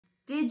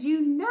Did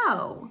you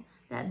know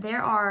that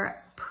there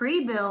are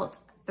pre-built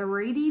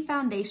 3D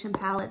foundation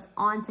palettes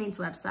on Saint's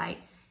website?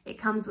 It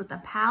comes with a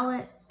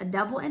palette, a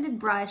double-ended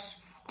brush,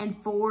 and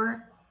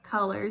 4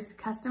 colors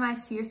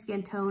customized to your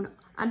skin tone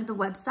under the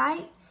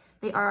website.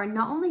 They are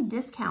not only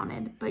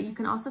discounted, but you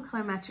can also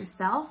color match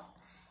yourself.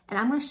 And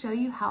I'm going to show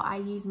you how I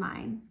use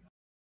mine.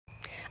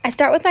 I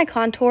start with my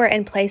contour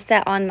and place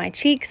that on my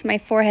cheeks, my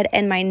forehead,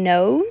 and my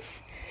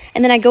nose.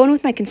 And then I go in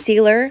with my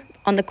concealer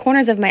on the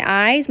corners of my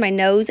eyes, my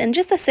nose, and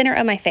just the center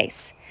of my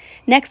face.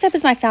 Next up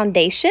is my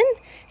foundation.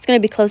 It's going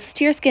to be closest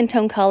to your skin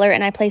tone color,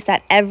 and I place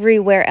that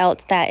everywhere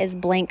else that is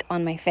blank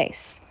on my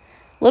face.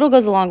 Little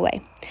goes a long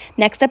way.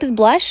 Next up is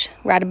blush,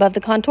 right above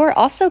the contour.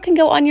 Also can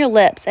go on your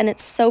lips, and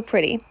it's so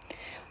pretty.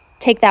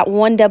 Take that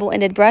one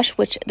double-ended brush,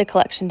 which the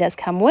collection does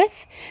come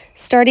with.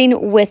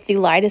 Starting with the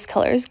lightest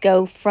colors,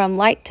 go from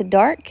light to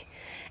dark,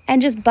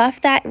 and just buff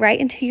that right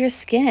into your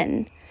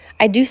skin.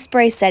 I do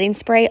spray setting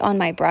spray on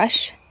my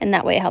brush, and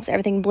that way it helps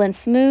everything blend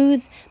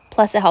smooth,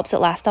 plus it helps it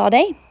last all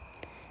day.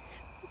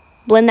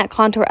 Blend that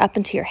contour up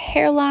into your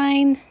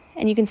hairline,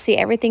 and you can see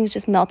everything's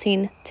just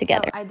melting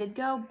together. So I did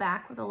go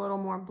back with a little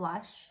more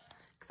blush,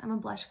 because I'm a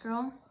blush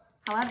girl.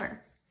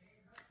 However,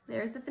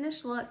 there's the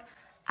finished look.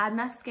 Add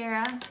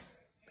mascara,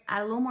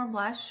 add a little more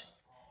blush,